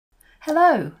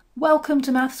Hello, welcome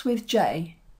to Maths with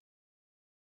Jay.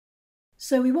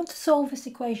 So we want to solve this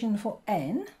equation for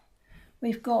n.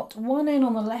 We've got one n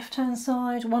on the left hand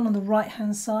side, one on the right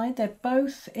hand side. They're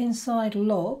both inside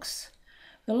logs.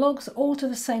 The logs are all to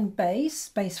the same base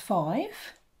 5.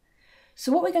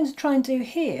 So what we're going to try and do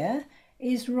here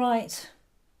is write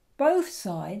both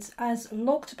sides as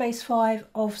log to base 5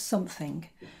 of something.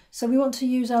 So we want to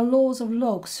use our laws of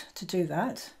logs to do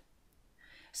that.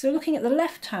 So looking at the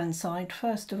left hand side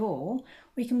first of all,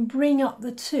 we can bring up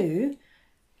the 2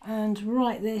 and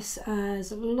write this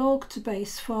as log to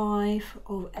base 5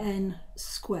 of n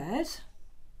squared.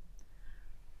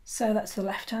 So that's the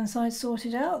left hand side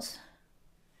sorted out.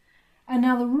 And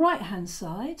now the right hand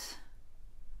side,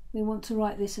 we want to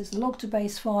write this as log to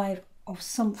base 5 of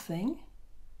something.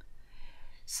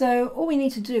 So all we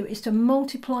need to do is to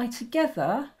multiply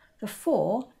together the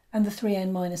 4 and the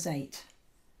 3n minus 8.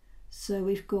 So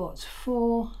we've got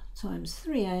 4 times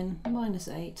 3n minus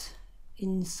 8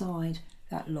 inside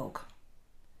that log.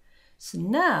 So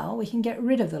now we can get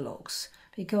rid of the logs,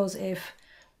 because if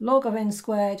log of n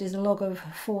squared is a log of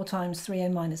 4 times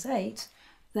 3n minus 8,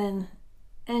 then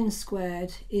n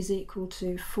squared is equal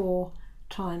to 4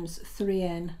 times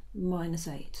 3n minus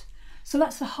 8. So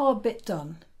that's the hard bit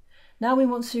done. Now we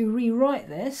want to rewrite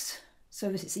this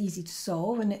so that it's easy to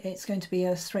solve, and it's going to be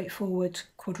a straightforward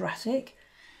quadratic.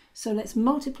 So let's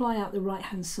multiply out the right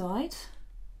hand side.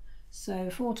 So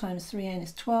 4 times 3n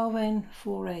is 12n,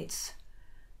 4 8s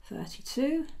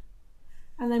 32.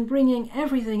 And then bringing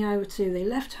everything over to the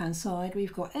left hand side,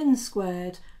 we've got n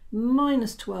squared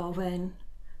minus 12n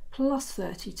plus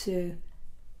 32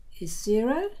 is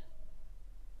 0.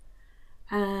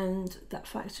 And that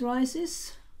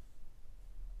factorises.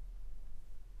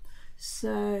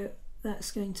 So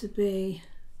that's going to be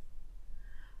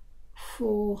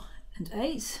 4 and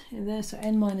 8 in there, so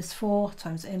n minus 4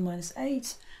 times n minus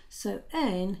 8, so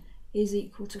n is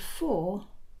equal to 4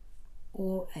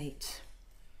 or 8.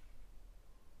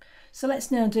 So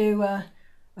let's now do a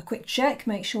quick check,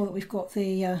 make sure that we've got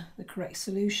the correct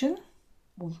solution,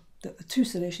 or that the two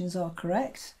solutions are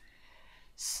correct.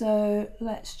 So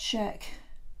let's check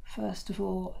first of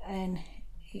all n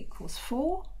equals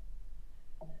 4.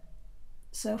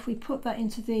 So if we put that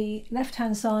into the left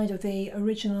hand side of the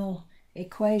original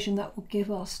equation, that will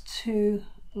give us 2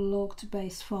 log to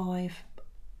base 5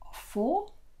 of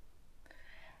 4,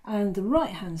 and the right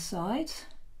hand side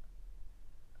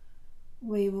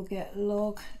we will get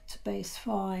log to base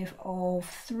 5 of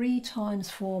 3 times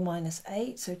 4 minus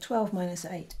 8, so 12 minus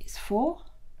 8 is 4,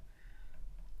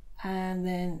 and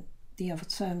then the other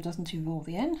term doesn't involve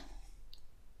the n,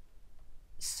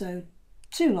 so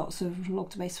 2 lots of log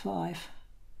to base 5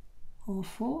 or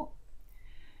 4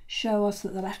 show us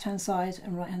that the left hand side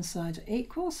and right hand side are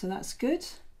equal, so that's good.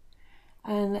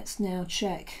 And let's now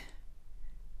check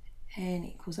n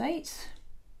equals 8,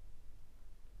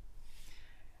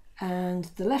 and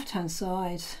the left hand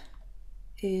side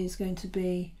is going to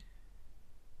be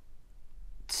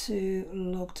 2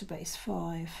 log to base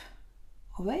 5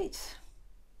 of 8,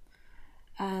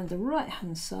 and the right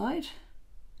hand side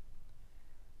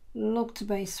log to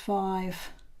base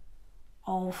 5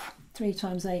 of 3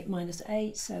 times 8 minus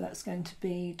 8, so that's going to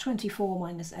be 24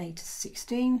 minus 8 is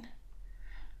 16,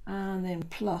 and then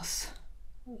plus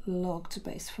log to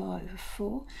base 5 of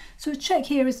 4. So a check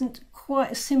here isn't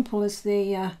quite as simple as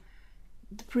the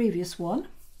previous one.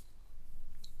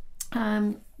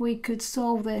 We could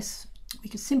solve this, we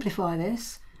could simplify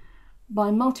this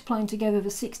by multiplying together the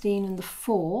 16 and the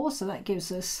 4, so that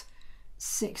gives us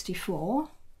 64.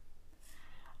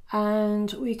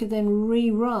 And we could then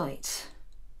rewrite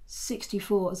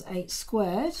 64 as 8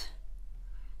 squared,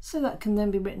 so that can then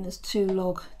be written as 2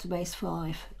 log to base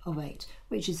 5 of 8,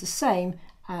 which is the same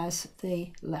as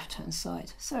the left hand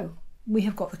side. So we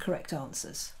have got the correct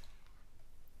answers.